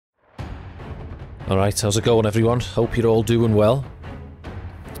Alright, how's it going everyone? Hope you're all doing well.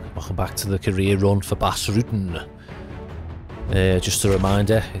 Welcome back to the career run for Bas Rutten. Just a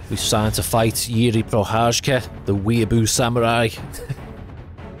reminder, we signed to fight Yuri Prochazka, the weeaboo samurai.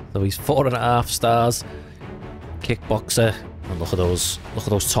 So he's 4.5 stars, kickboxer, and look at those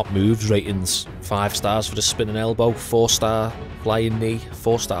top moves ratings. 5 stars for the spinning elbow, 4-star flying knee,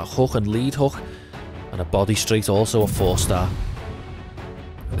 4-star hook and lead hook, and a body straight also a 4-star.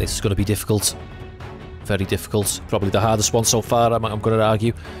 This is going to be difficult. Very difficult. Probably the hardest one so far, I'm going to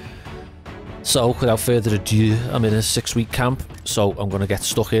argue. So, without further ado, I'm in a 6-week camp, so I'm going to get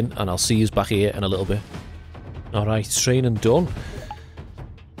stuck in, and I'll see you back here in a little bit. Alright, training done.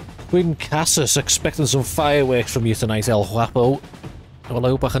 Quinn Cassis expecting some fireworks from you tonight, El Guapo. Well, I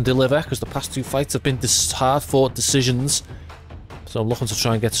hope I can deliver, because the past 2 fights have been hard-fought decisions. So I'm looking to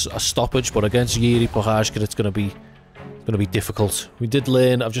try and get a stoppage, but against Yuri Prochazka, it's going to be difficult. We did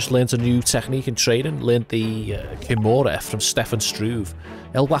learn, I've just learned a new technique in training, learned the Kimura from Stefan Struve.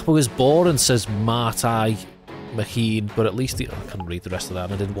 El Guapo is boring, says Martai Maheen, but at least I couldn't read the rest of that,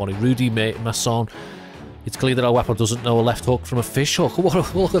 I didn't want to. Rudy Masson, it's clear that El Guapo doesn't know a left hook from a fish hook.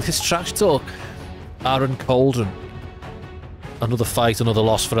 Look at this trash talk. Aaron Coldren. Another fight, another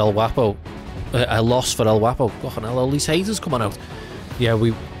loss for El Guapo. A loss for El Guapo. God, all these haters coming out. Yeah,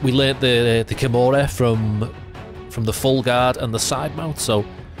 we learnt the Kimura from the full guard and the side mount, so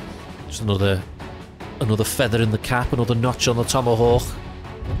just another feather in the cap, another notch on the tomahawk.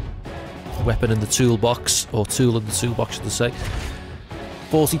 Weapon in the toolbox, or tool in the toolbox, should I say.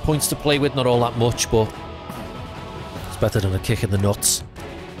 40 points to play with, not all that much, but it's better than a kick in the nuts.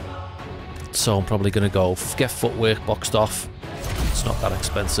 So I'm probably going to go get footwork boxed off. It's not that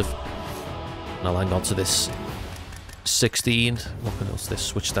expensive. And I'll hang on to this 16. What else? This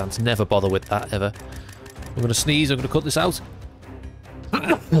switch stance. Never bother with that, ever. I'm going to sneeze, I'm going to cut this out.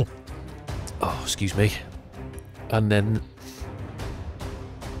 Oh, excuse me. And then...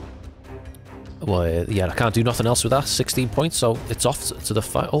 well, yeah, I can't do nothing else with that. 16 points, so it's off to the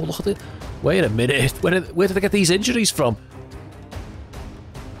fight. Oh, look at it. Wait a minute. Where did I get these injuries from?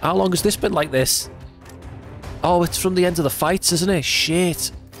 How long has this been like this? Oh, it's from the end of the fights, isn't it?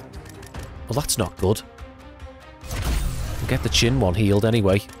 Shit. Well, that's not good. I'll get the chin one healed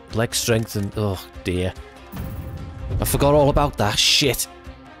anyway. Leg strength and... oh, dear. I forgot all about that. Shit.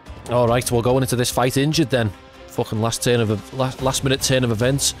 Alright, we're going into this fight injured then. Fucking last minute turn of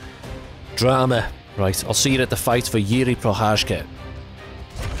events. Drama. Right, I'll see you at the fight for Yuri Prochazka.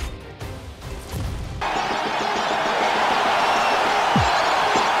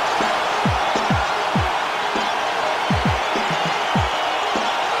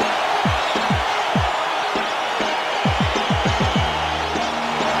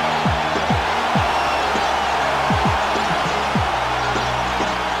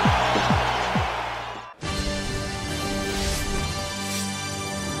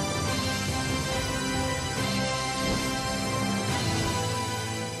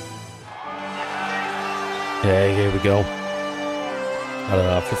 Yeah, here we go. I don't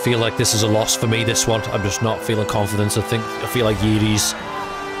know, I feel like this is a loss for me, this one. I'm just not feeling confident. I feel like Yuri's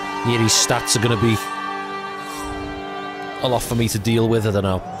stats are going to be a lot for me to deal with. I don't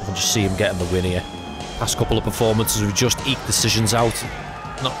know. I can just see him getting the win here. Past couple of performances, we've just eked decisions out.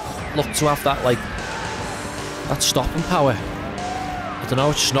 Not look to have that, like, that stopping power. I don't know,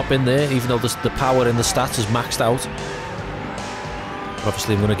 it's just not been there, even though the power in the stats is maxed out.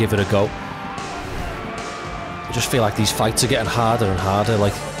 Obviously, I'm going to give it a go. I just feel like these fights are getting harder and harder.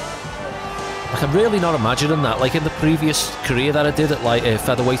 Like I'm really not imagining that. Like in the previous career that I did at like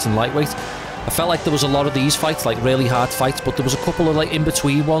featherweight and lightweight, I felt like there was a lot of these fights, like really hard fights, but there was a couple of like in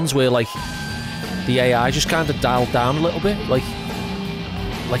between ones where like the AI just kind of dialed down a little bit. Like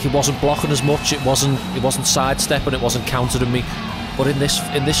it wasn't blocking as much, it wasn't sidestepping, it wasn't countering me. But in this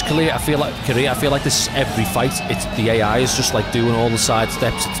career, I feel like this is every fight. It's the AI is just like doing all the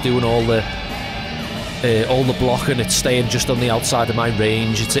sidesteps, it's doing all the blocking, it's staying just on the outside of my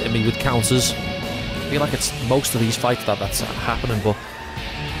range, it's hitting me with counters. I feel like it's most of these fights that's happening, but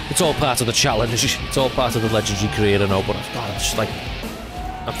it's all part of the challenge, it's all part of the legendary career, I know, but God, I'm just like,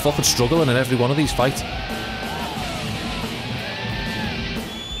 I'm fucking struggling in every one of these fights.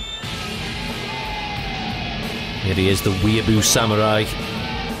 Here he is, the weeaboo samurai.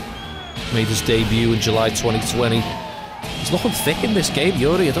 Made his debut in July 2020. He's looking thick in this game,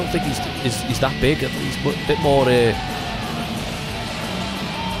 Yuri. I don't think he's that big. He's a bit more, I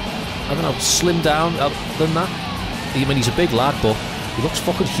don't know, slimmed down than that. I mean, he's a big lad, but he looks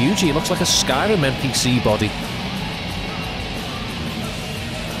fucking huge. He looks like a Skyrim NPC body.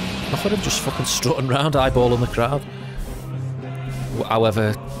 Look at him just fucking strutting around, eyeballing the crowd.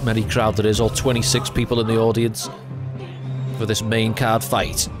 However, many crowd there is, all 26 people in the audience for this main card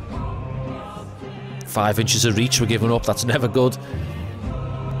fight. 5 inches of reach we're giving up, that's never good.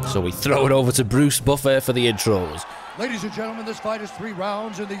 So we throw it over to Bruce Buffer for the intros. Ladies and gentlemen, this fight is 3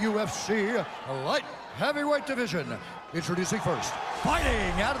 rounds in the UFC light heavyweight division. Introducing first,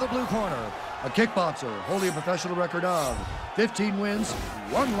 fighting out of the blue corner, a kickboxer holding a professional record of 15 wins,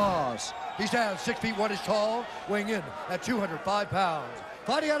 1 loss. He stands 6 feet 1 inch tall, weighing in at 205 pounds.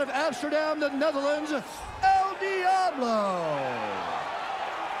 Fighting out of Amsterdam, the Netherlands, El Diablo.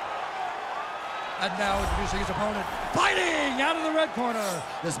 And now introducing his opponent, fighting out of the red corner.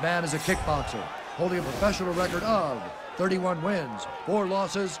 This man is a kickboxer, holding a professional record of 31 wins, 4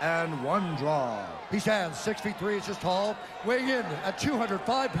 losses, and 1 draw. He stands 6 feet 3 inches tall, weighing in at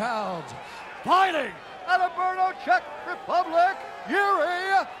 205 pounds. Fighting out of Brno, Czech Republic,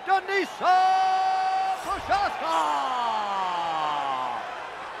 Yuri Denisa Prochaska.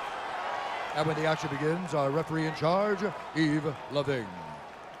 And when the action begins, our referee in charge, Yves Lavigne.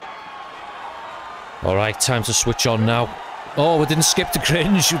 All right, time to switch on now. Oh, we didn't skip the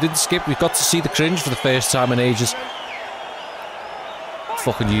cringe. We didn't skip. We got to see the cringe for the first time in ages.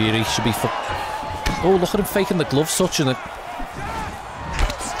 Fucking Yuri should be. Oh, look at him faking the glove touching it.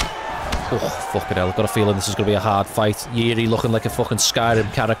 Oh, fucking hell. I've got a feeling this is going to be a hard fight. Yuri looking like a fucking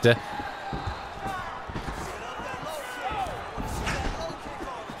Skyrim character.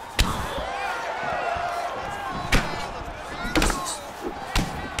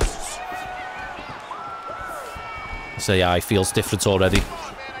 So yeah, he feels different already.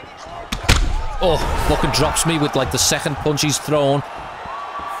 Oh, fucking drops me with like the second punch he's thrown.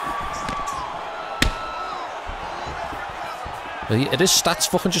 His stats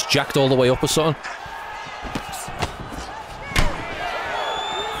fucking just jacked all the way up or something.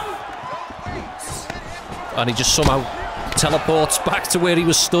 And he just somehow teleports back to where he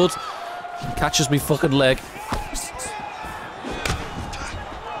was stood and catches me fucking leg.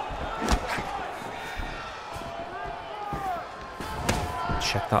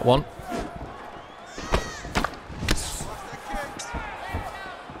 Check that one.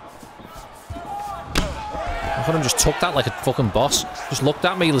 I thought him just took that like a fucking boss. Just looked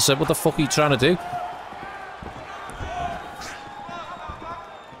at me and said, what the fuck are you trying to do?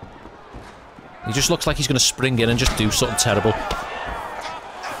 He just looks like he's going to spring in and just do something terrible.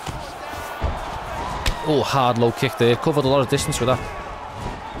 Oh, hard low kick there. Covered a lot of distance with that.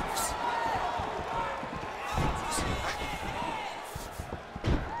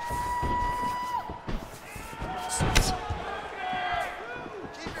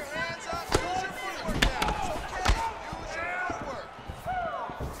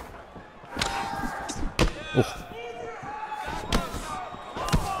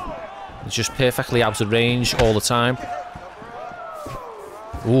 Just perfectly out of range all the time.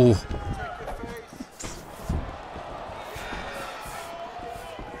 Ooh.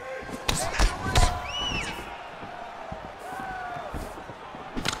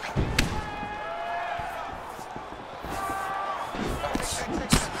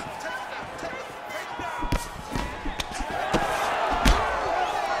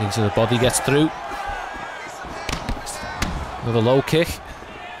 Into the body, gets through. Another low kick.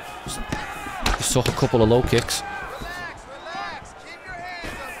 Just took a couple of low kicks.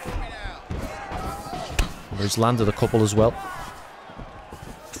 He's landed a couple as well.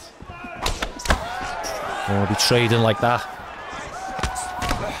 Don't want to be trading like that.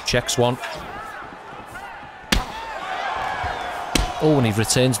 Checks one. Oh, and he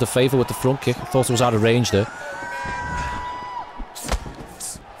returns the favour with the front kick. I thought it was out of range there.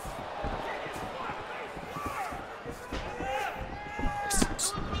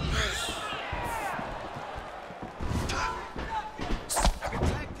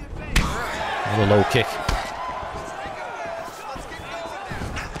 Another low kick.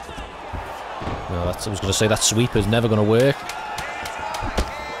 No, I was going to say that sweep is never going to work.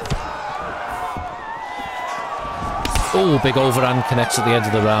 Oh, big overhand connects at the end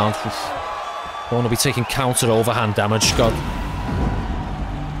of the round. Don't want to be taking counter overhand damage, Scott.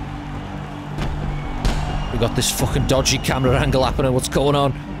 We got this fucking dodgy camera angle happening. What's going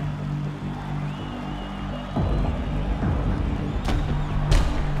on?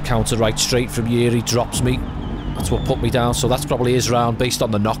 Counter right straight from Yuri, drops me. That's what put me down, so that's probably his round based on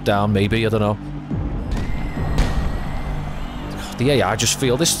the knockdown, maybe, I don't know. The AI, I just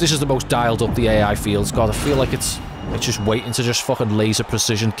feel, this is the most dialed up the AI feels. God, I feel like it's just waiting to just fucking laser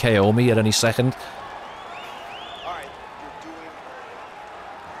precision KO me at any second.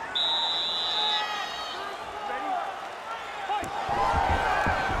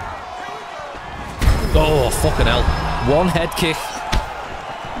 Oh, fucking hell. One head kick.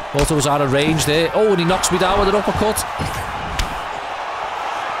 Thought I was out of range there. Oh, and he knocks me down with an uppercut.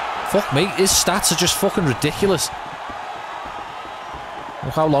 Fuck me, his stats are just fucking ridiculous.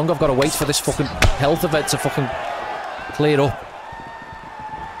 Look how long I've got to wait for this fucking health event to fucking clear up.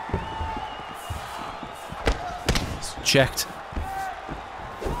 Checked.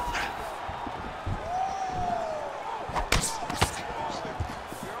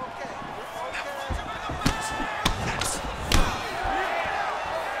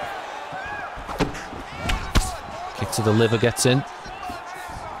 Kick to the liver gets in.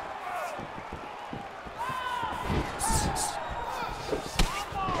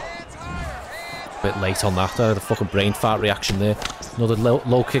 Bit late on that, the fucking brain fart reaction there. Another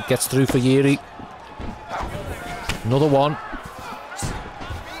low kick gets through for Yuri. Another one.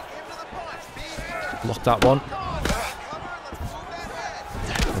 Blocked that one.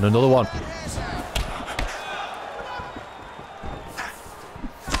 And another one.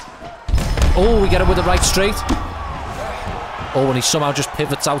 Oh, we get him with the right straight. Oh, and he somehow just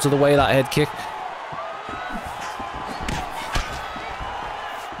pivots out of the way of that head kick.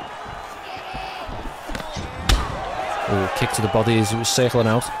 Oh, kick to the body as he was circling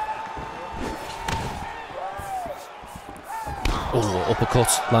out. Oh, uppercut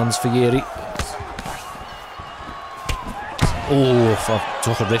lands for Yuri. Oh, I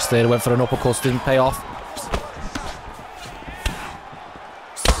took a risk there, went for an uppercut, didn't pay off.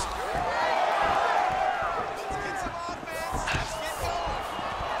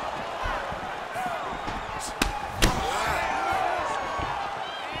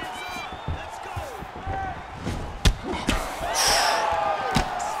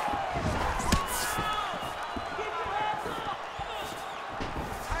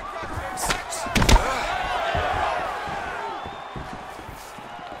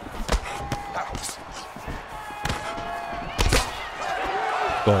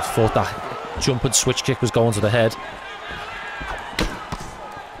 God, thought that jump and switch kick was going to the head.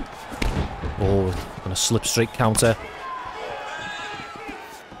 Oh, gonna slip straight counter.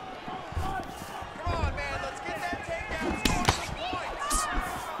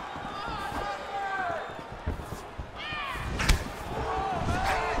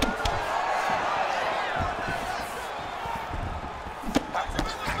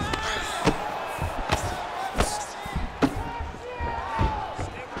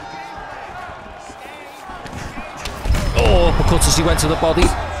 Uppercuts as he went to the body.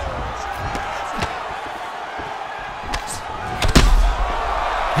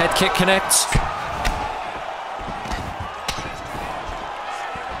 Head kick connects.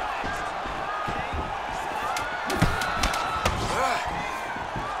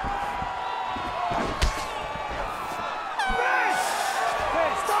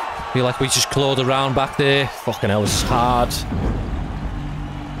 Feel like we just clawed around back there. Fucking hell, this is hard.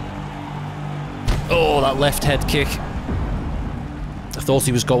 Oh, that left head kick. I thought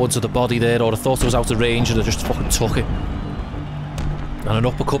he was going to the body there, or I thought I was out of range and I just fucking took it. And an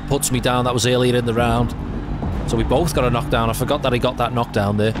uppercut puts me down. That was earlier in the round. So we both got a knockdown. I forgot that he got that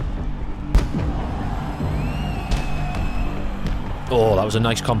knockdown there. Oh, that was a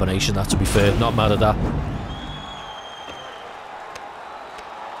nice combination, that, to be fair. Not mad at that.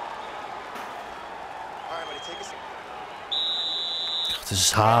 God, this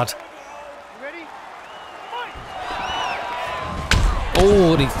is hard.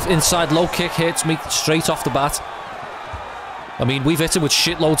 Oh, and the inside low kick hits me straight off the bat. I mean, we've hit him with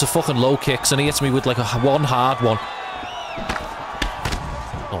shitloads of fucking low kicks, and he hits me with like one hard one.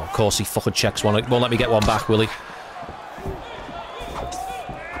 Oh, of course he fucking checks one. Won't let me get one back, will he?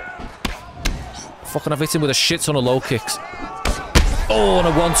 Fucking, I've hit him with a shit ton of low kicks. Oh, and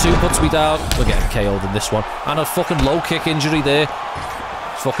a 1-2 puts me down. We're getting KO'd in this one. And a fucking low kick injury there.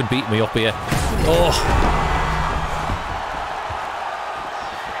 He's fucking beating me up here. Oh.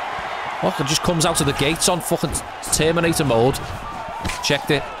 Fucking just comes out of the gates on fucking Terminator mode. Checked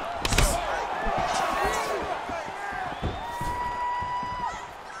it.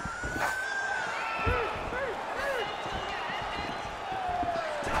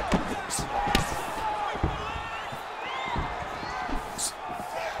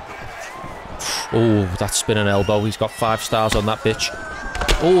 Oh, that spinning elbow. He's got 5 stars on that bitch.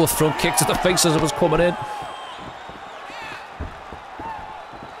 Oh, a front kick to the face as it was coming in.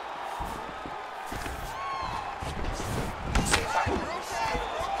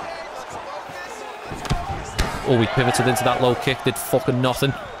 Oh, we pivoted into that low kick, did fucking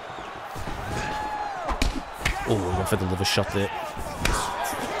nothing. Oh, we went for the liver shot there.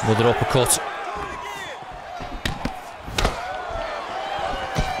 Another uppercut.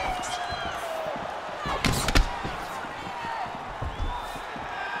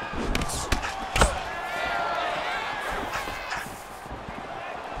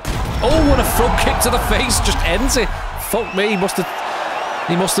 and a front kick to the face just ends it. Fuck me, he must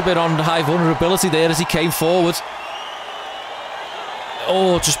have been on high vulnerability there as he came forward.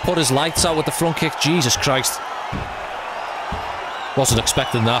 Oh, just put his lights out with the front kick. Jesus Christ. Wasn't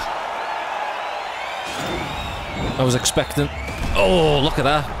expecting that. I was expecting... Oh, look at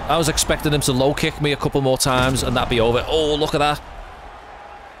that. I was expecting him to low kick me a couple more times and that'd be over. Oh, look at that.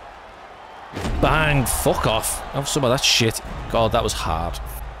 Bang. Fuck off. Have some of that shit. God, that was hard.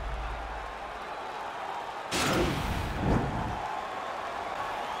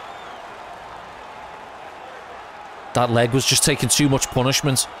 That leg was just taking too much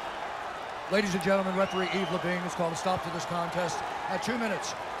punishment. Ladies and gentlemen, referee Yves Levine has called a stop to this contest at 2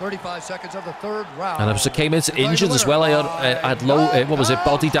 minutes, 35 seconds of the third round. And I came into injured as well. I had low, what was it,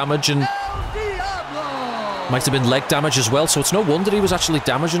 body damage and might have been leg damage as well. So it's no wonder he was actually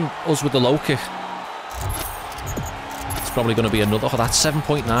damaging us with the low kick. It's probably going to be another. Oh, that's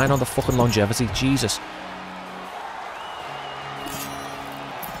 7.9 on the fucking longevity. Jesus.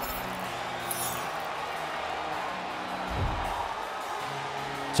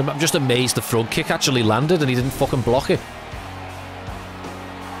 So I'm just amazed the front kick actually landed and he didn't fucking block it.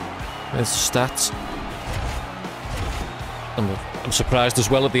 There's stats. I'm surprised as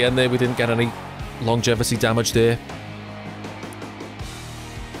well at the end there we didn't get any longevity damage there.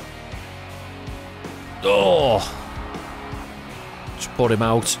 Oh! Just put him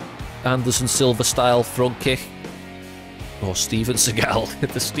out. Anderson Silva style front kick. Or Steven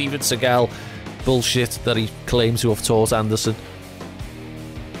Seagal. The Steven Seagal bullshit that he claims to have taught Anderson.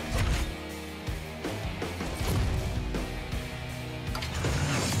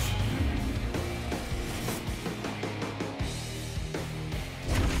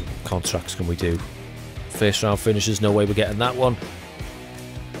 Contracts can we do? First round finishes, no way we're getting that one.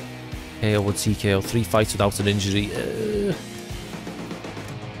 KO and TKO, 3 fights without an injury.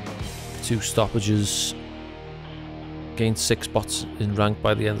 2 stoppages. Gained 6 spots in rank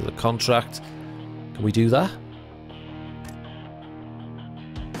by the end of the contract. Can we do that?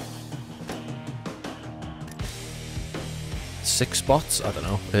 Six spots? I don't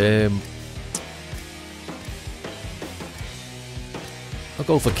know. I'll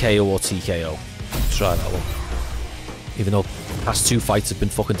go for KO or TKO. Try that one. Even though the past 2 fights have been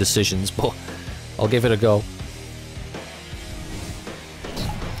fucking decisions, but I'll give it a go.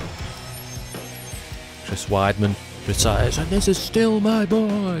 Chris Weidman retires, and this is still my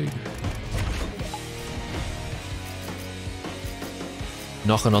boy.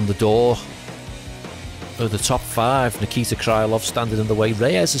 Knocking on the door of the top 5. Nikita Krylov standing in the way.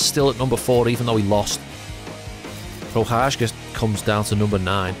 Reyes is still at number 4, even though he lost. Prohajka comes down to number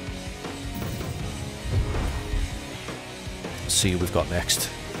 9. Let's see who we've got next.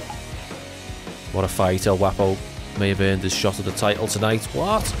 What a fight. El Guapo may have earned his shot at the title tonight.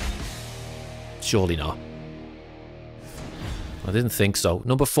 What? Surely not. I didn't think so.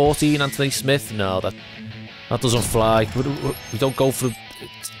 Number 14, Anthony Smith. No, that doesn't fly. We don't go for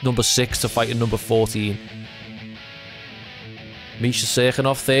number 6 to fight in number 14. Misha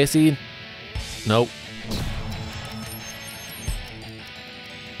Serkinov, 13. Nope.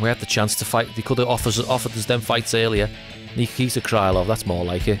 We had the chance to fight. They could have offered us them fights earlier. Nikita Krylov, that's more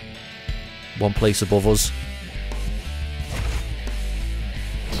like it. 1 place above us.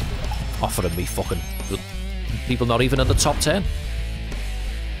 Offering me fucking people not even in the top 10.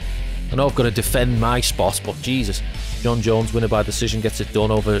 I know I've got to defend my spot, but Jesus. John Jones, winner by decision, gets it done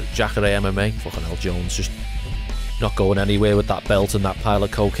over Jacare MMA. Fucking hell, Jones just not going anywhere with that belt and that pile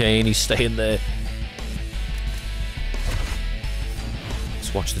of cocaine. He's staying there.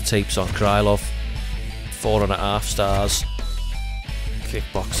 Let's watch the tapes on Krylov. 4.5 stars.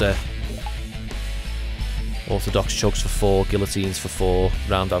 Kickboxer. Orthodox chokes for 4, guillotines for 4,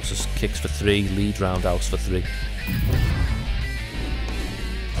 roundhouses kicks for 3, lead roundhouse for 3.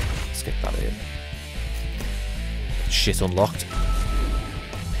 Let's get that in. Shit unlocked.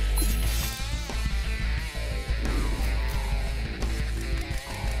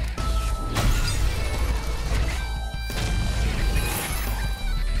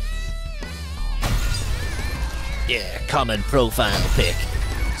 Yeah, common profile pick.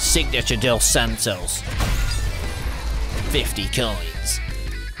 Signature Dos Santos. 50 coins.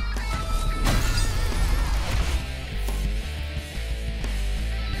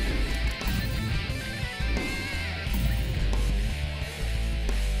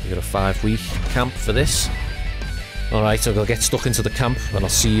 We got a 5-week camp for this. Alright, so I'll get stuck into the camp and I'll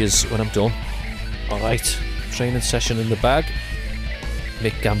see you when I'm done. Alright, training session in the bag.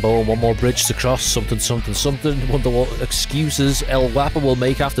 Mick Gambo, 1 more bridge to cross, something. Wonder what excuses El Wapper will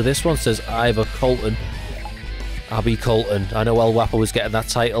make after this one, says Ivor Colton. Abby Colton. I know El Wapo was getting that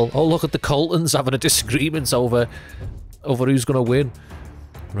title. Oh, look at the Coltons having a disagreement over who's going to win.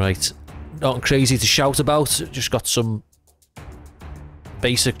 Right. Nothing crazy to shout about. Just got some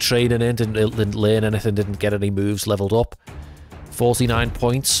basic training in. Didn't learn anything. Didn't get any moves leveled up. 49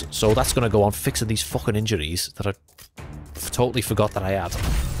 points. So that's going to go on fixing these fucking injuries that I totally forgot that I had.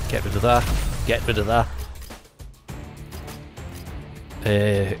 Get rid of that. Get rid of that.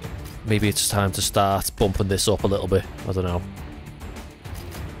 Maybe it's time to start bumping this up a little bit. I don't know.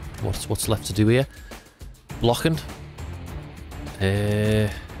 What's left to do here? Blocking.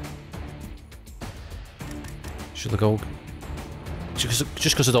 Should I go? Just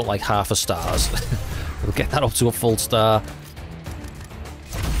because I don't like half a stars. We'll get that up to a full star.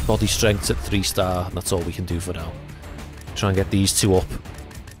 Body strength's at 3-star. And that's all we can do for now. Try and get these two up.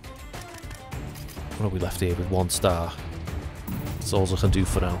 What are we left here with 1 star? That's all I can do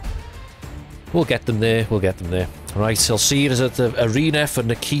for now. We'll get them there. We'll get them there. Right, I'll see you at the arena for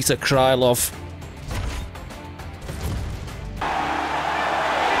Nikita Krylov.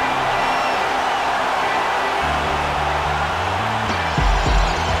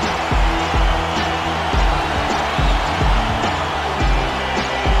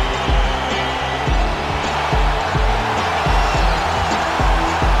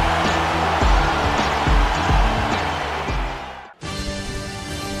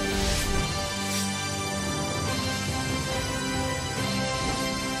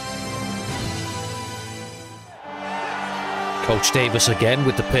 Coach Davis again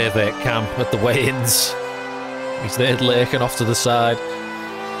with the pervert camp at the weigh-ins. He's there lurking off to the side.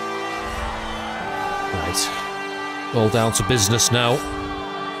 Right. All down to business now.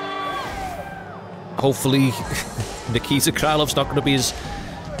 Hopefully Nikita Krylov's not going to be as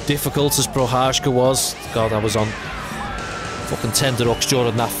difficult as Prohashka was. God, I was on fucking tenderhooks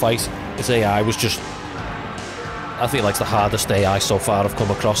during that fight. His AI was just... I feel like it's the hardest AI so far I've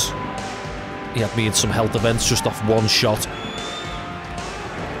come across. He had me in some health events just off 1 shot.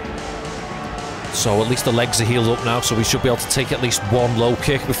 So at least the legs are healed up now, so we should be able to take at least 1 low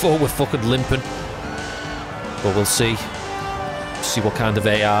kick before we're fucking limping. But we'll see. See what kind of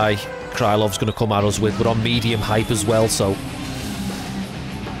AI Krylov's going to come at us with. We're on medium hype as well, so...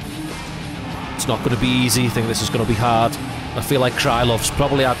 it's not going to be easy. I think this is going to be hard. I feel like Krylov's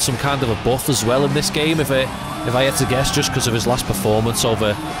probably had some kind of a buff as well in this game, if I had to guess, just because of his last performance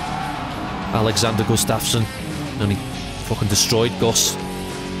over Alexander Gustafsson. And he fucking destroyed Gus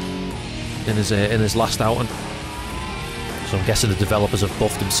in his last outing. So I'm guessing the developers have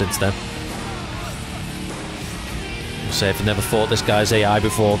buffed him since then. I'll say if I've never fought this guy's AI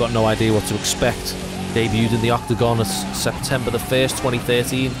before, got no idea what to expect. Debuted in the Octagon at September the 1st,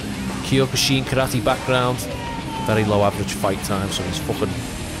 2013. Kyokushin karate background. Very low average fight time, so he's fucking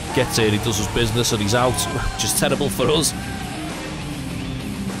gets in, he does his business and he's out, which is terrible for us.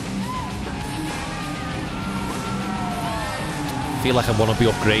 I feel like I want to be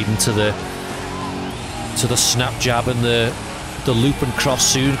upgrading to the snap jab and the loop and cross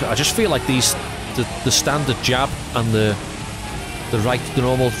soon. I just feel like the standard jab and the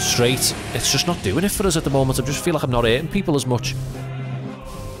normal straight, it's just not doing it for us at the moment. I just feel like I'm not hitting people as much.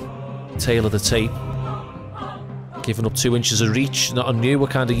 Tail of the tape. Giving up 2 inches of reach, not new, we're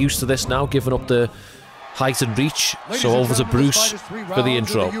kind of used to this now, giving up the height and reach. Ladies so over to Bruce for the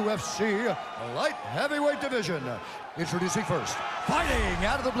intro. In the UFC light heavyweight division. Introducing first, fighting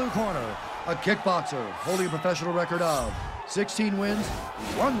out of the blue corner, a kickboxer holding a professional record of 16 wins,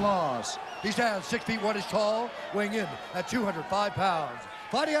 1 loss. He stands 6 feet 1 inch tall, weighing in at 205 pounds.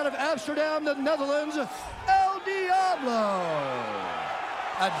 Fighting out of Amsterdam, the Netherlands, El Diablo.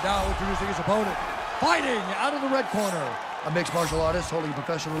 And now introducing his opponent, fighting out of the red corner, a mixed martial artist holding a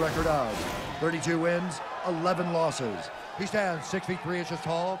professional record of 32 wins, 11 losses. He stands 6 feet 3 inches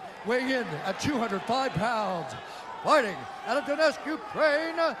tall, weighing in at 205 pounds. Fighting out of Donetsk,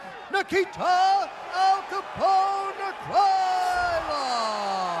 Ukraine, Nikita Al Capone Krylov.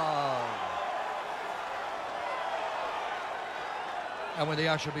 And when the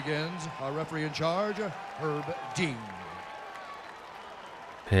action begins, our referee in charge, Herb Dean.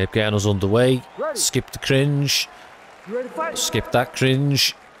 Herb getting us underway. Skip the cringe. Skip that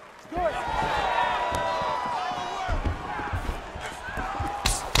cringe.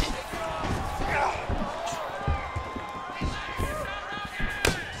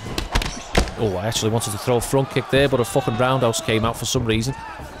 Oh, I actually wanted to throw a front kick there, but a fucking roundhouse came out for some reason.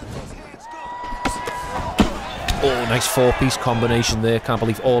 Oh, nice 4-piece combination there. Can't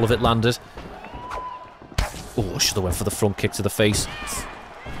believe all of it landed. Oh, I should have went for the front kick to the face.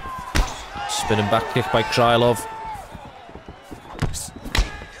 Spinning back kick by Krylov.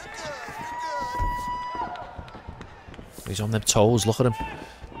 He's on them toes, look at him.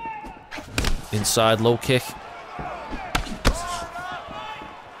 Inside low kick.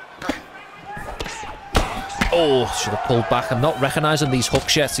 Oh, should have pulled back. I'm not recognising these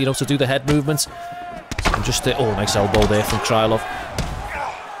hooks yet, you know, to do the head movement. I'm just... oh, nice elbow there from Krylov.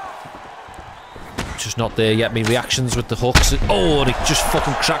 Just not there yet. My reactions with the hooks. Oh, and he just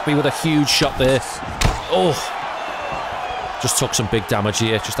fucking cracked me with a huge shot there. Oh. Just took some big damage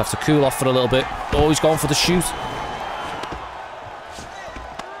here. Just have to cool off for a little bit. Oh, he's going for the shoot.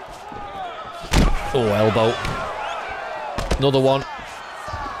 Oh, elbow. Another one.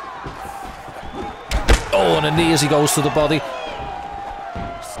 Oh, and a knee as he goes to the body.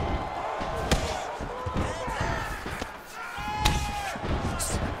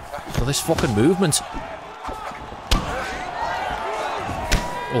 For this fucking movement.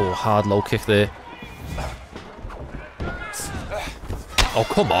 Oh, hard low kick there. Oh,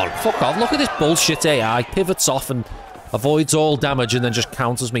 come on. Fuck off. Look at this bullshit AI. Pivots off and avoids all damage and then just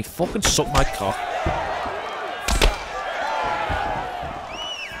counters me. Fucking suck my cock.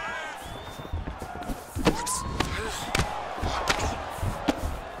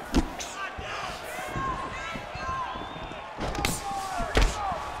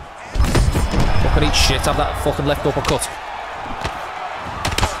 Fucking eat shit. Have that fucking left uppercut.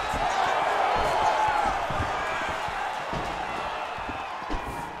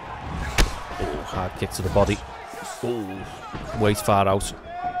 Hard kick to the body. Oh, way far out.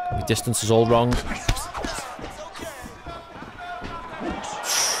 My distance is all wrong.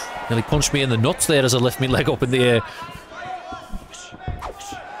 Nearly punched me in the nuts there as I lift my leg up in the air.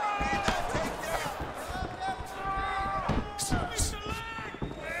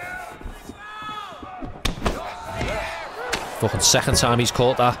 Fucking second time he's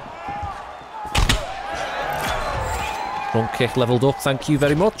caught that. Front kick levelled up, thank you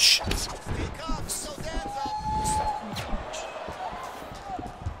very much.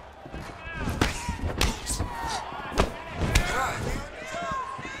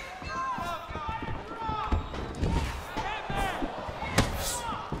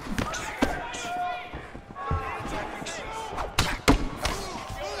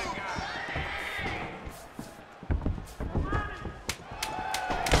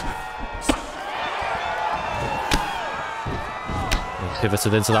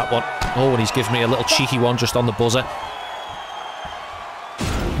 Pivoted into that one. Oh, and he's given me a little cheeky one just on the buzzer.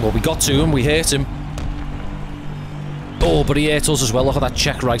 Well, we got to him, we hurt him. Oh, but he hurt us as well. Look at that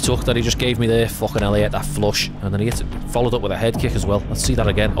check right hook that he just gave me there. Fucking hell, he hit that flush. And then he hit it, followed up with a head kick as well. Let's see that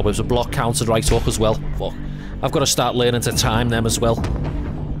again. Oh, it was a block countered right hook as well. Fuck. I've got to start learning to time them as well.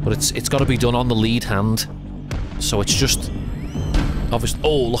 But it's got to be done on the lead hand. So it's just... obviously...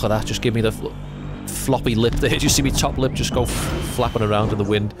 oh, look at that. Just give me the... floppy lip there. Did you see me top lip just go flapping around in the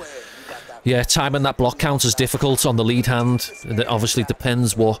wind? Yeah, timing that block counter is difficult on the lead hand, and it obviously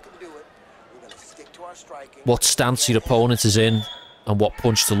depends what stance your opponent is in and what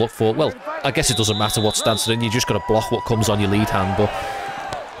punch to look for. Well, I guess it doesn't matter what stance they're in, you just got to block what comes on your lead hand, but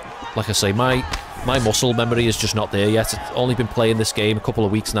like I say, my muscle memory is just not there yet. I've only been playing this game a couple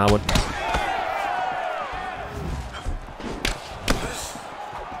of weeks now, and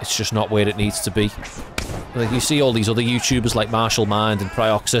it's just not where it needs to be. Like, you see all these other YouTubers like Martial Mind and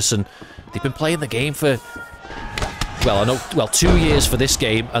Prioxis, and they've been playing the game for, well, I know, well, 2 years for this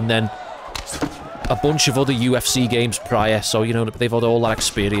game, and then a bunch of other UFC games prior, so, you know, they've had all that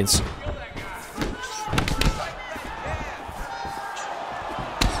experience.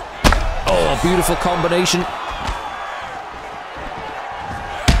 Oh, a beautiful combination.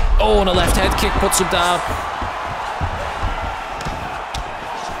 Oh, and a left head kick puts him down.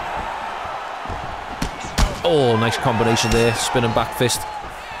 Oh, nice combination there. Spinning back fist.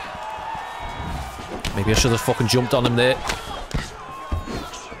 Maybe I should have fucking jumped on him there.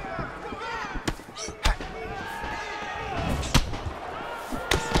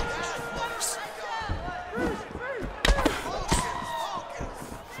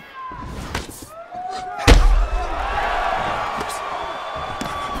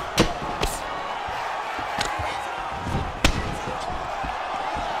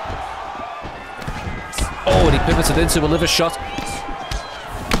 Oh, and he pivoted into a liver shot.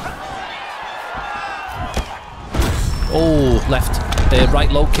 Oh, left,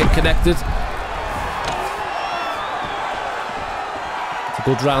 right low kick connected. It's a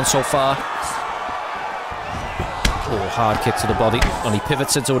good round so far. Oh, hard kick to the body, and he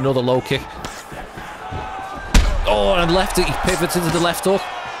pivots into another low kick. Oh, and left it, he pivots into the left hook.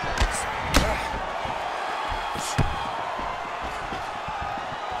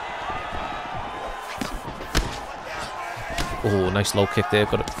 Oh, nice low kick there,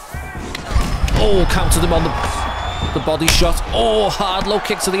 got it. Oh, countered him on the... The body shot. Oh, hard low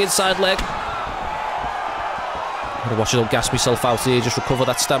kick to the inside leg. I'm gonna watch it, I'll gas myself out here, just recover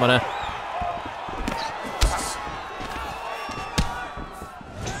that stamina.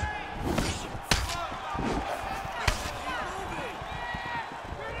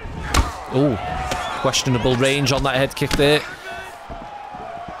 Oh, questionable range on that head kick there.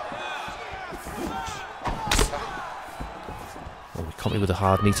 Oh, he caught me with a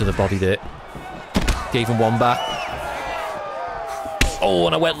hard knee to the body there. Gave him one back. Oh,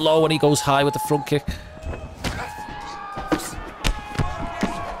 and I went low and he goes high with the front kick.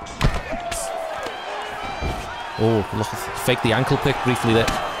 Oh, look, faked the ankle pick briefly there.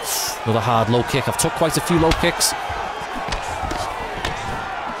 Another hard low kick. I've took quite a few low kicks.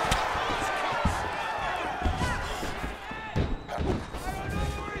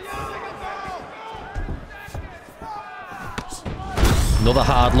 Another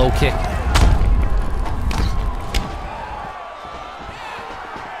hard low kick.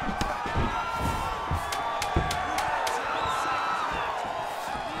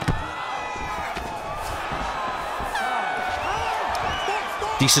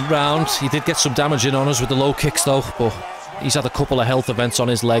 Decent round. He did get some damage in on us with the low kicks though, but he's had a couple of health events on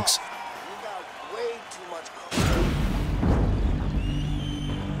his legs.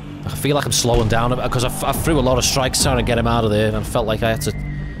 I feel like I'm slowing down because I threw a lot of strikes trying to get him out of there, and I felt like I had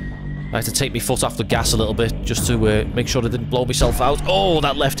to take my foot off the gas a little bit just to make sure I didn't blow myself out. Oh,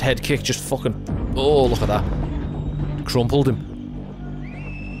 that left head kick just fucking... Oh, look at that. Crumpled him.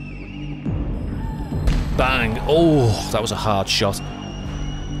 Bang. Oh, that was a hard shot.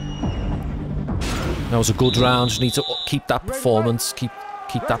 That was a good round. Just need to keep that performance, keep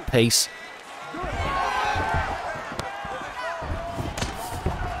that pace.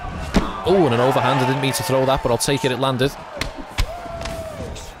 Oh, and an overhand. I didn't mean to throw that, but I'll take it. It landed.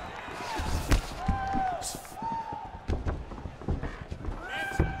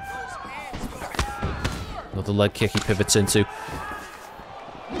 Another leg kick he pivots into.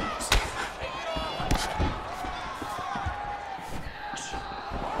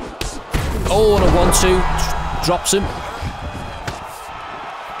 Oh, and a 1-2. Drops him.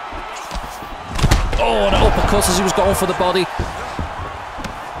 Oh, and an uppercut as he was going for the body.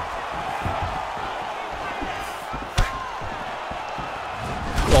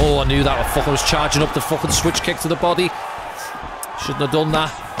 Oh, I knew that. I fucking was charging up the fucking switch kick to the body. Shouldn't have done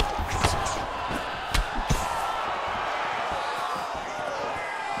that.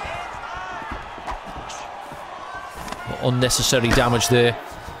 Unnecessary damage there.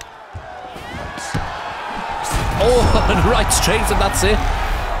 Oh, and right straight, and that's it.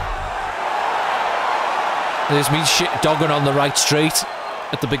 There's me shit dogging on the right straight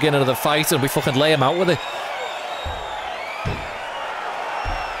at the beginning of the fight, and we fucking lay him out with it.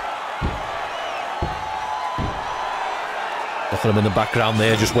 Look at him in the background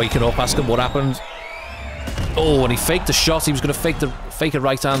there, just waking up, asking what happened. Oh, and he faked the shot. He was going to fake a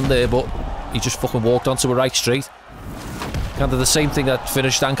right hand there, but he just fucking walked onto a right straight. Kind of the same thing that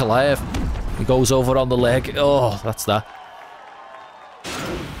finished Ankalaev. He goes over on the leg. Oh, that's that.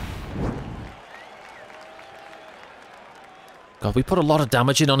 God, we put a lot of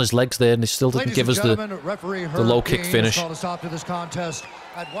damage in on his legs there, and he still didn't give us the low kick finish. Called a stop to this contest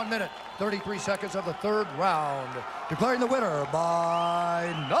at 1 minute, 33 seconds of the third round, declaring the winner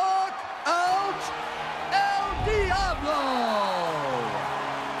by knockout, El Diablo.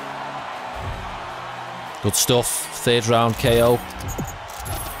 Good stuff. Third round KO.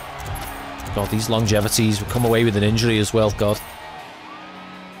 God, these longevities will come away with an injury as well, God.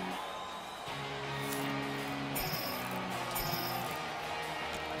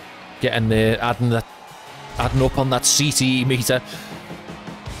 Getting there, adding up on that CTE meter.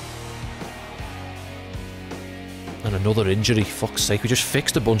 And another injury, fuck's sake. We just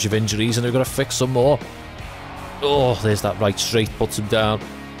fixed a bunch of injuries and we're going to fix some more. Oh, there's that right straight, puts him down.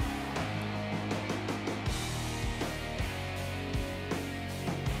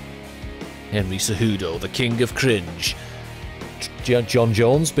 Henry Cejudo, the king of cringe. John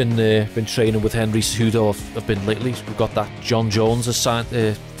Jones been training with Henry Cejudo. I've been lately. We've got that John Jones has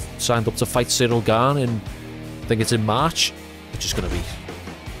signed up to fight Cyril Gane in, I think it's in March, which is going to be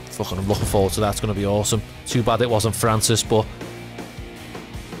fucking. I'm looking forward to that. It's going to be awesome. Too bad it wasn't Francis, but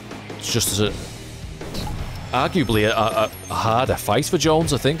it's just as arguably a harder fight for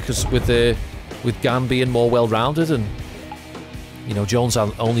Jones, I think, because with Gane being more well-rounded, and you know, Jones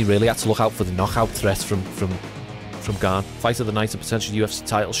only really had to look out for the knockout threat from Gane. Fight of the night, a potential UFC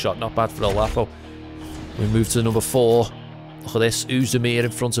title shot. Not bad for Olafo. We move to number 4. Look at this. Uzdemir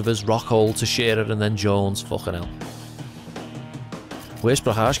in front of us. Rockhold to Shearer, and then Jones. Fucking hell. Where's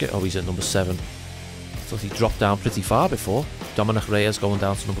Prochazka? Oh, he's at number 7. thought he dropped down pretty far before. Dominic Reyes going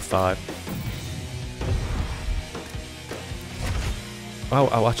down to number 5.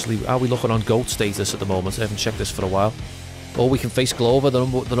 Oh, actually, how are we looking on GOAT status at the moment? I haven't checked this for a while. Oh, we can face Glover,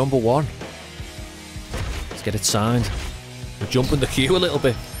 the number 1. Let's get it signed. We're jumping the queue a little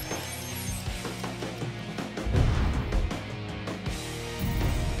bit.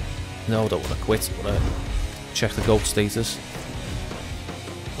 No, I don't want to quit. I want to check the GOAT status.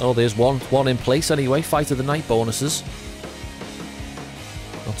 Oh, there's one in place anyway. Fight of the night bonuses.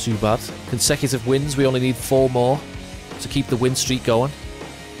 Not too bad. Consecutive wins. We only need 4 more to keep the win streak going.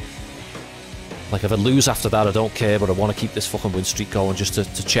 Like, if I lose after that, I don't care, but I want to keep this fucking win streak going just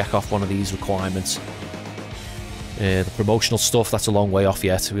to check off one of these requirements. The promotional stuff, that's a long way off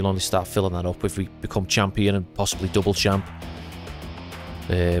yet. We'll only start filling that up if we become champion and possibly double champ.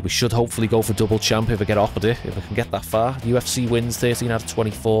 We should hopefully go for double champ if I get offered it, if I can get that far. UFC wins, 13 out of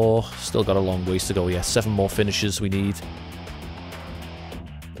 24. Still got a long ways to go, yeah. 7 more finishes we need.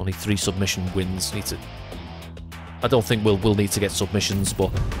 Only 3 submission wins. I don't think we'll need to get submissions,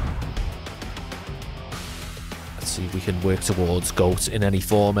 but let's see if we can work towards GOAT in any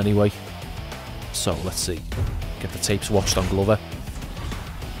form anyway. So, let's see. Get the tapes watched on Glover.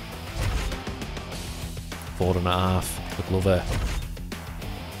 4.5 for Glover.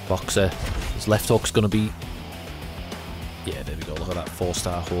 Boxer. His left hook's going to be... Yeah, there we go. Look at that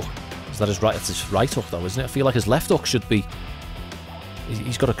 4-star hook. Is that his right? It's his right hook, though, isn't it? I feel like his left hook should be...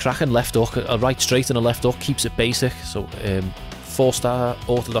 He's got a cracking left hook. A right straight and a left hook. Keeps it basic. So, 4-star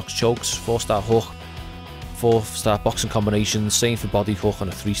orthodox chokes. 4-star hook. 4-star boxing combinations. Same for body hook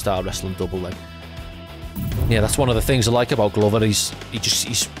and a 3-star wrestling double leg. Yeah, that's one of the things I like about Glover. He's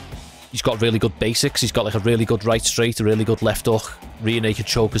got really good basics. He's got like a really good right straight, a really good left hook. Rear naked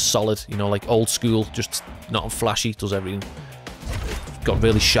choke is solid. You know, like old school, just not flashy. Does everything. Got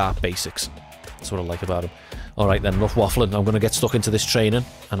really sharp basics. That's what I like about him. Alright then, enough waffling. I'm going to get stuck into this training,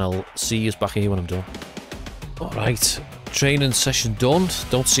 and I'll see you back here when I'm done. Alright, training session done.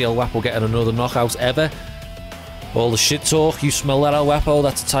 Don't see El Guapo getting another knockout ever. All the shit talk, you smell that, El Guapo?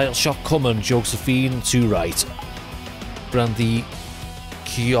 That's a title shot coming. Josephine to right. Brandy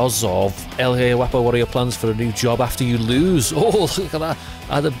Kyozov. El Guapo, what are your plans for a new job after you lose? Oh, look at that.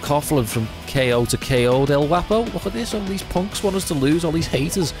 Adam Coughlin from KO to KO'd El Guapo. Look at this, all these punks want us to lose, all these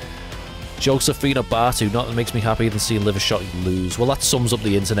haters. Josephina Batu, nothing makes me happier than seeing Livershot lose. Well, that sums up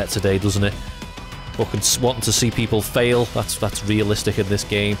the internet today, doesn't it? Fucking wanting to see people fail, that's realistic in this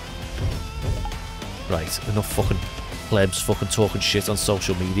game. Right, enough fucking plebs fucking talking shit on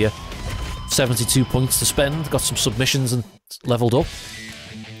social media. 72 points to spend, got some submissions and leveled up.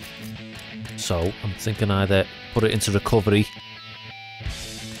 So, I'm thinking either put it into recovery.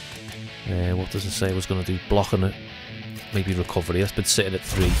 What does it say I was going to do? Blocking it. Maybe recovery. That's been sitting at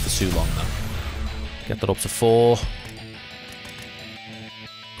 3 for too long now. Get that up to 4.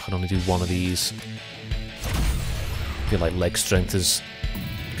 I can only do one of these. I feel like leg strength is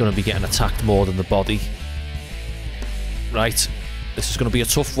going to be getting attacked more than the body. Right. This is going to be a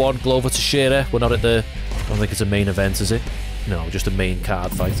tough one. Glover Teixeira. We're not at the... I don't think it's a main event, is it? No, just a main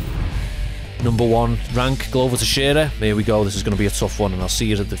card fight. Number 1 rank, Glover Teixeira. There we go. This is going to be a tough one, and I'll see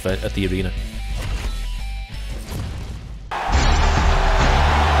you at the arena.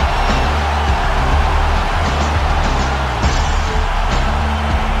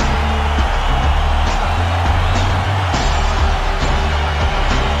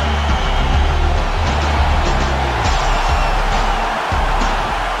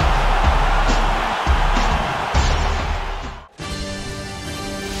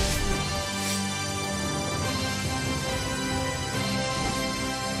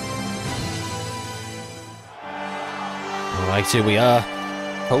 Right, here we are.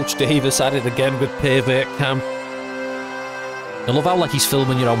 Coach Davis at it again with Pervert Cam. I love how like he's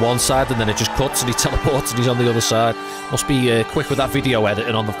filming you on one side and then it just cuts and he teleports and he's on the other side. Must be quick with that video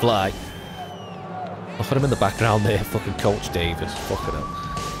editing on the fly. Look at him in the background there, fucking Coach Davis. Fucking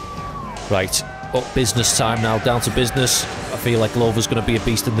hell. Right, up business time now, down to business. I feel like Glover's going to be a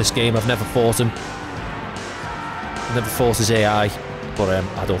beast in this game. I've never fought him. I've never fought his AI, but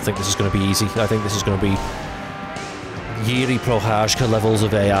I don't think this is going to be easy. I think this is going to be Yuri Prohajka levels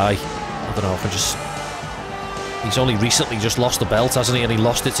of AI. I don't know if I just... He's only recently just lost the belt, hasn't he? And he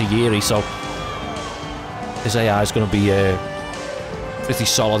lost it to Yuri, so... His AI is going to be pretty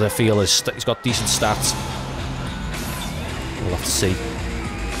solid, I feel. He's got decent stats. We'll have to see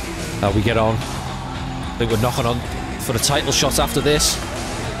how we get on. I think we're knocking on for a title shot after this.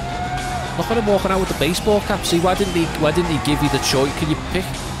 Look at him walking out with the baseball cap. See, why didn't he give you the choice? Can you pick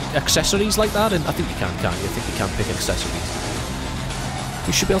accessories like that? And I think you can, can't you? I think you can pick accessories.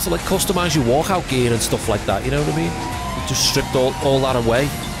 You should be able to like customize your walkout gear and stuff like that, you know what I mean? You just stripped all that away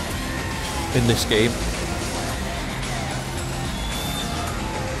in this game.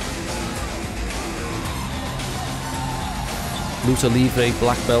 Luta Livre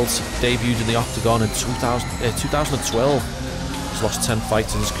black belt, debuted in the Octagon in 2012. He's lost 10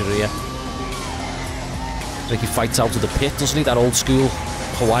 fights in his career. I think he fights out of the pit, doesn't he? That old school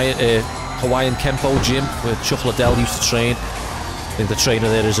Hawaiian Kempo gym where Chuck Liddell used to train. I think the trainer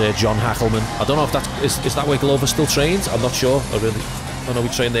there is John Hackelman. I don't know if that is that where Glover still trains. I'm not sure. I know he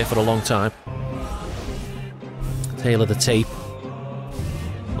trained there for a long time. Tail of the tape.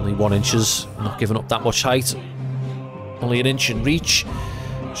 Only 1 inches. Not giving up that much height. Only 1 inch in reach.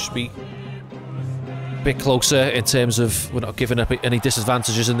 Should be a bit closer in terms of we're not giving up any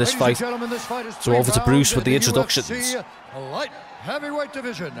disadvantages in this fight. So over to Bruce with the introductions. UFC light heavyweight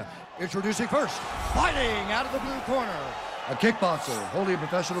division. Introducing first, fighting out of the blue corner, a kickboxer holding a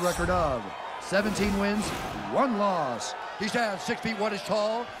professional record of 17 wins, 1 loss. He stands 6 feet 1 inches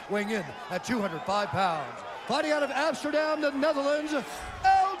tall, weighing in at 205 pounds. Fighting out of Amsterdam, the Netherlands,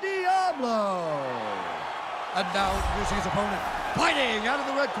 El Diablo. And now introducing his opponent, fighting out of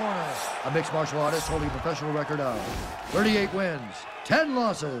the red corner, a mixed martial artist holding a professional record of 38 wins, 10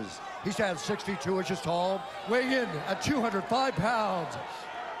 losses. He stands 6 feet 2 inches tall, weighing in at 205 pounds.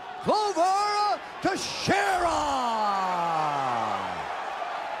 Glover Teixeira!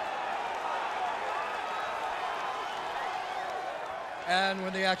 And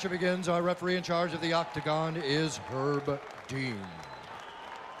when the action begins, our referee in charge of the Octagon is Herb Dean.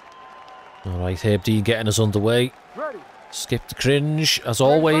 Alright, Herb Dean getting us underway. Ready. Skip the cringe, as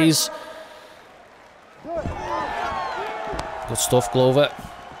always. Good stuff, Glover.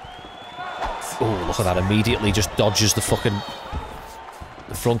 Oh, look at that, immediately just dodges the front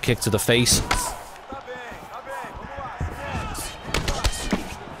kick to the face.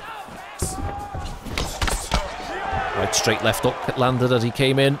 Right, straight left up landed as he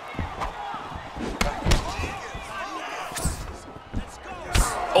came in.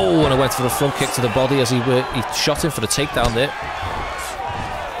 Oh, and I went for a front kick to the body as he shot him for the takedown there.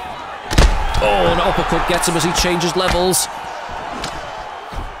 Oh, an uppercut gets him as he changes levels.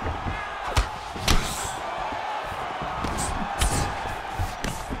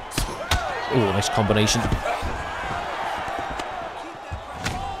 Oh, nice combination.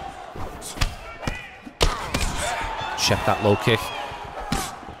 Check that low kick.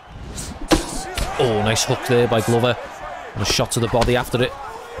 Oh, nice hook there by Glover. And a shot to the body after it.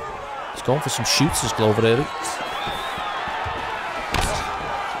 He's going for some shoots, as Glover early.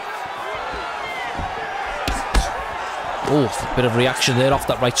 Oh, a bit of reaction there off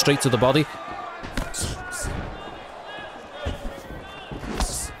that right straight to the body.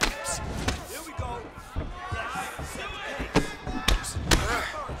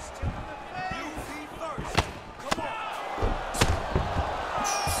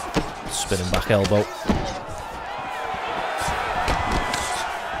 Spinning back elbow.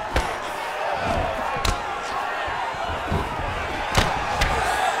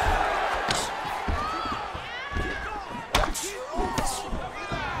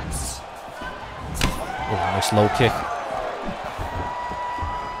 Low kick.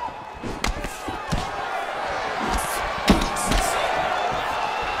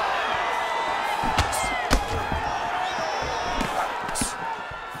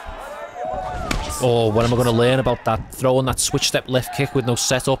 Oh, when am I going to learn about that? Throwing that switch step left kick with no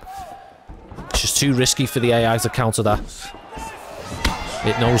setup. It's just too risky for the AI to counter that.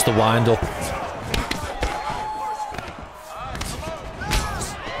 It knows the wind up.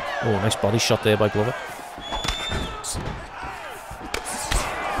 Oh, nice body shot there by Glover.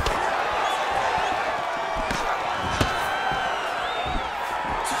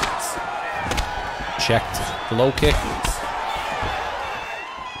 Checked the low kick.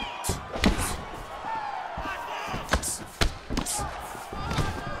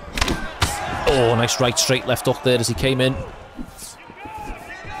 Oh, nice right straight left hook there as he came in.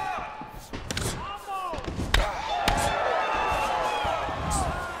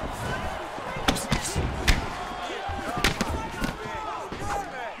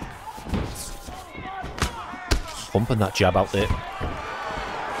 Pumping that jab out there.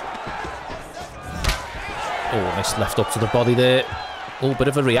 Oh, nice left up to the body there. Oh, bit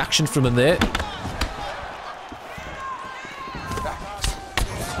of a reaction from him there.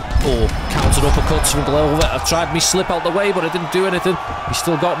 Oh, counter uppercuts from Glover. I've tried me slip out the way, but it didn't do anything. He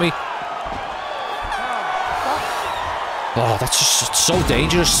still got me. Oh, that's just so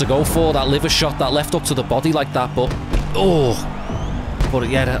dangerous to go for that liver shot, that left up to the body like that, but... Oh, But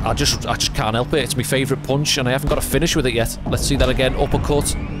yeah, I just can't help it. It's my favourite punch, and I haven't got a finish with it yet. Let's see that again.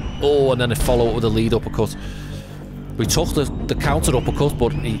 Uppercut. Oh, and then it follow up with a lead uppercut. We took the counter uppercut,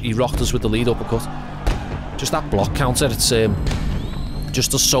 but he rocked us with the lead uppercut. Just that block counter, it's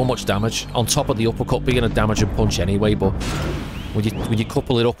just does so much damage. On top of the uppercut being a damaging punch anyway, but when you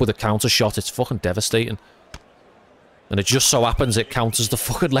couple it up with a counter shot, it's fucking devastating. And it just so happens it counters the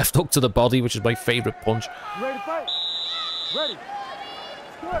fucking left hook to the body, which is my favourite punch. Ready to fight? Ready.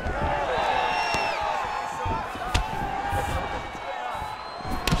 Good.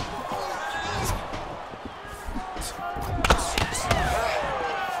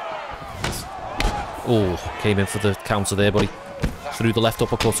 Oh, came in for the counter there, but he threw the left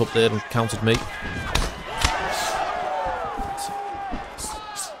uppercut up there and countered me.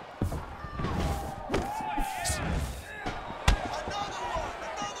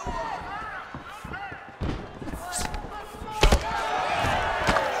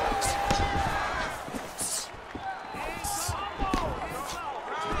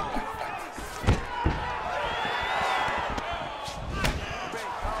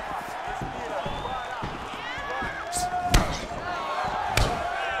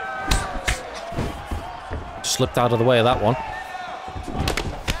 Slipped out of the way of that one.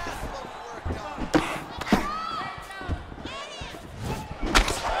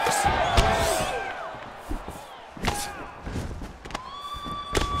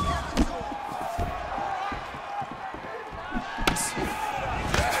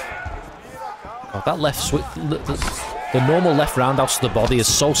 Oh, that left switch, the normal left roundhouse to the body is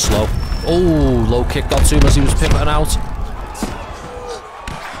so slow. Oh, low kick got to him as he was pivoting out.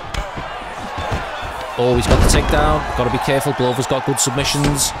 Oh, he's got the takedown. Got to be careful. Glover's got good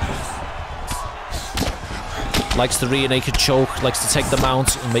submissions. Likes the rear naked choke. Likes to take the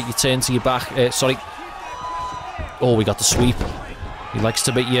mount and make you turn to your back. Sorry. Oh, we got the sweep. He likes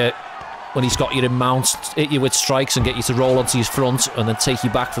to make you, when he's got you in mount, hit you with strikes and get you to roll onto his front and then take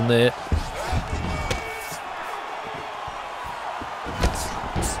you back from there.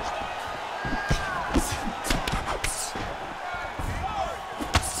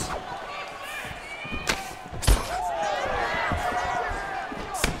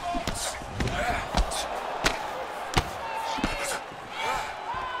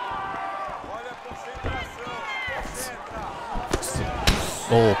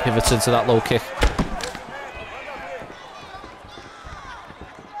 Oh, pivots into that low kick.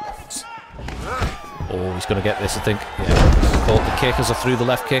 Oh, he's going to get this, I think. Yeah. Caught the kick as I threw the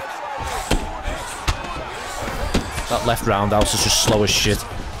left kick. That left roundhouse is just slow as shit.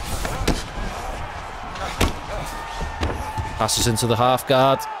 Passes into the half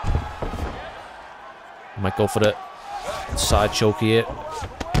guard. Might go for the side choke here.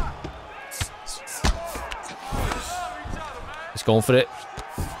 He's going for it.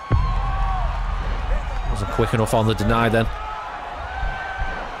 Wasn't quick enough on the deny then.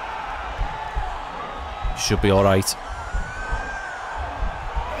 Should be alright.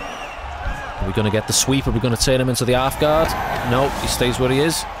 Are we going to get the sweep? Are we going to turn him into the half guard? No, he stays where he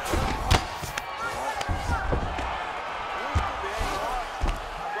is.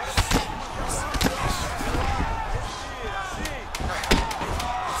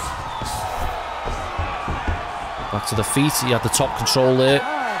 Back to the feet. He had the top control there.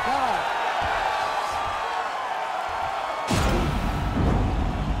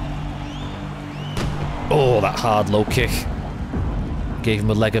 Oh, that hard low kick. Gave him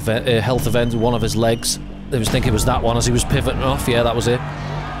a leg event, health event, one of his legs. I was thinking it was that one as he was pivoting off. Yeah, that was it.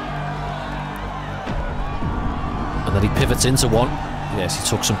 And then he pivots into one. Yes, he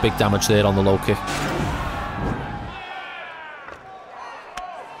took some big damage there on the low kick.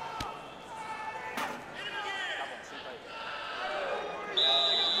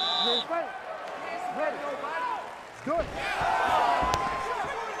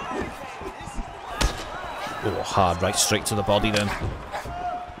 Oh, hard right straight to the body then.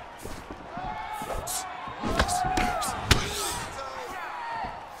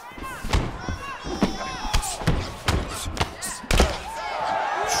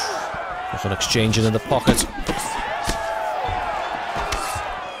 Nothing exchanging in the pocket.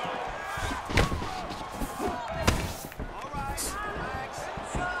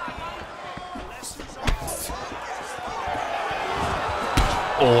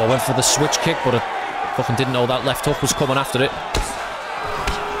 Oh, I went for the switch kick, but I fucking didn't know that left hook was coming after it.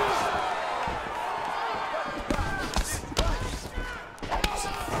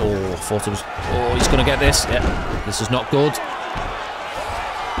 Oh, I thought it was... Oh, he's going to get this. Yeah, this is not good.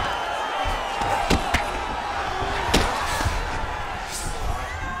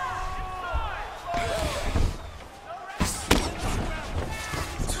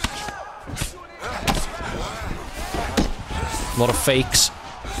 lot of fakes.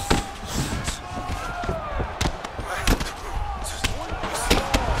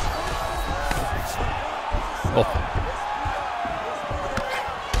 Oh.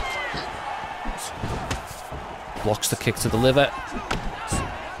 Blocks the kick to the liver.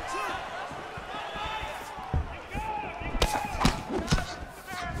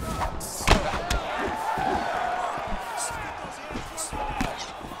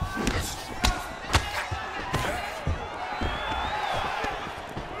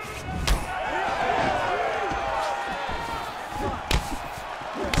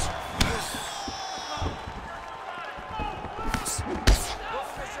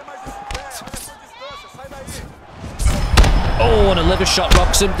 Oh, and a liver shot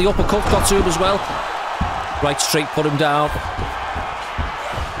rocks him. The uppercut got to him as well. Right straight put him down.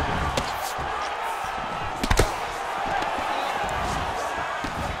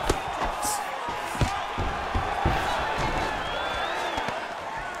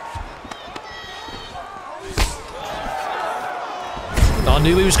 I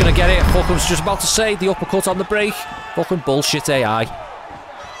knew he was going to get it. Fuck, I was just about to say the uppercut on the break. Fucking bullshit AI.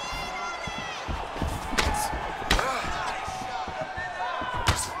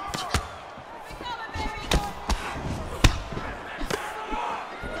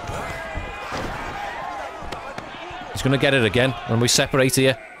 He's going to get it again when we separate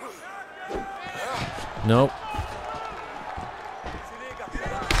here. No.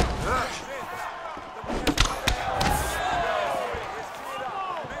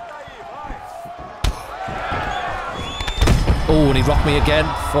 Oh, and he rocked me again.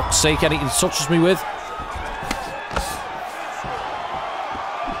 Fuck's sake, anything he touches me with.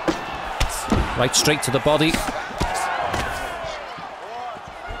 Right straight to the body.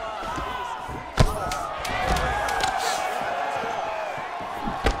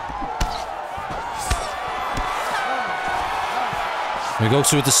 We go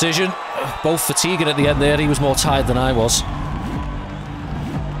to a decision. Both fatiguing at the end there. He was more tired than I was.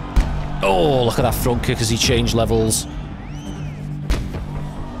 Oh, look at that front kick as he changed levels.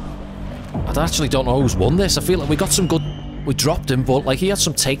 I actually don't know who's won this. I feel like we got some good... We dropped him, but like he had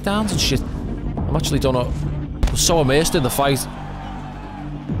some takedowns and shit. I actually don't know. I was so immersed in the fight.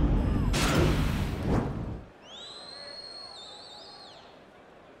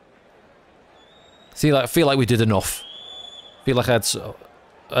 I feel like we did enough. I feel like I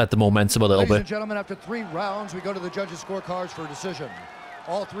had the momentum a little bit. Ladies and gentlemen, after 3 rounds, we go to the judges' scorecards for a decision.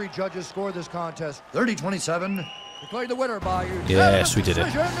 All 3 judges scored this contest 30-27. Declared the winner by you. Yes, we did it.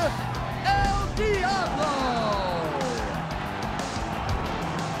 El Diablo!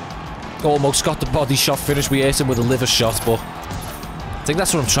 Almost got the body shot finish. We hit him with a liver shot, but I think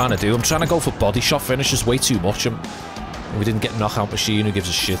that's what I'm trying to do. I'm trying to go for body shot finishes way too much. We didn't get knockout machine. Who gives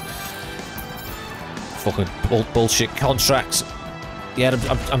a shit? Fucking bullshit contracts. Yeah,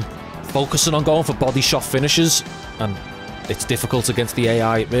 I'm focusing on going for body shot finishes, and it's difficult against the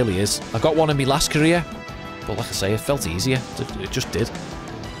AI. It really is. I got one in my last career, but like I say, it felt easier. It just did.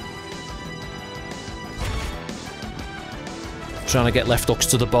 Trying to get left hooks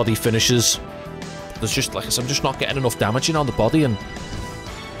to the body finishes. There's just, like I said, I'm just not getting enough damaging on the body, and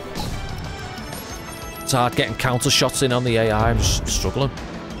it's hard getting counter shots in on the AI. I'm just struggling.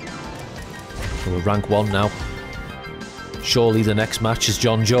 So we're rank 1 now. Surely the next match is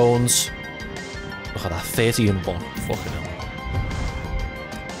John Jones. Look at that, 30-1. Fucking hell.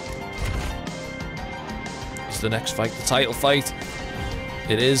 It's the next fight, the title fight.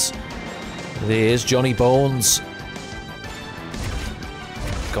 It is. There's Johnny Bones.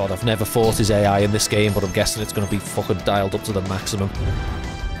 God, I've never fought his AI in this game, but I'm guessing it's going to be fucking dialed up to the maximum.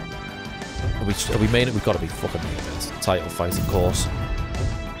 Are we main it? We've got to be fucking main event. Title fight, of course.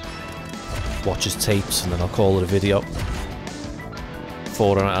 Watch his tapes, and then I'll call it a video.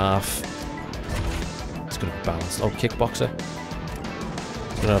 4.5. It's going to be balanced. Oh, kickboxer.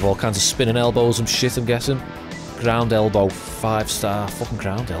 It's going to have all kinds of spinning elbows and shit, I'm guessing. Ground elbow, 5-star. Fucking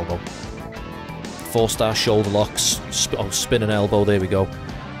ground elbow. 4-star shoulder locks. Spinning elbow, there we go.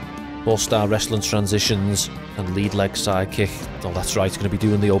 4-star wrestling transitions and lead leg side kick. Oh, that's right, he's going to be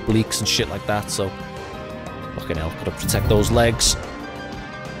doing the obliques and shit like that, so fucking hell, gotta protect those legs.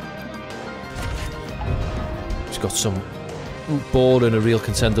 He's got some boring, a real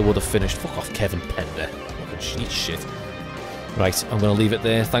contender would have finished. Fuck off, Kevin Pender. Fucking shit. Right, I'm going to leave it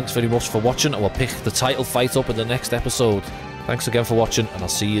there. Thanks very much for watching, and we'll pick the title fight up in the next episode. Thanks again for watching, and I'll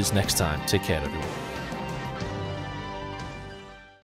see you next time. Take care, everyone.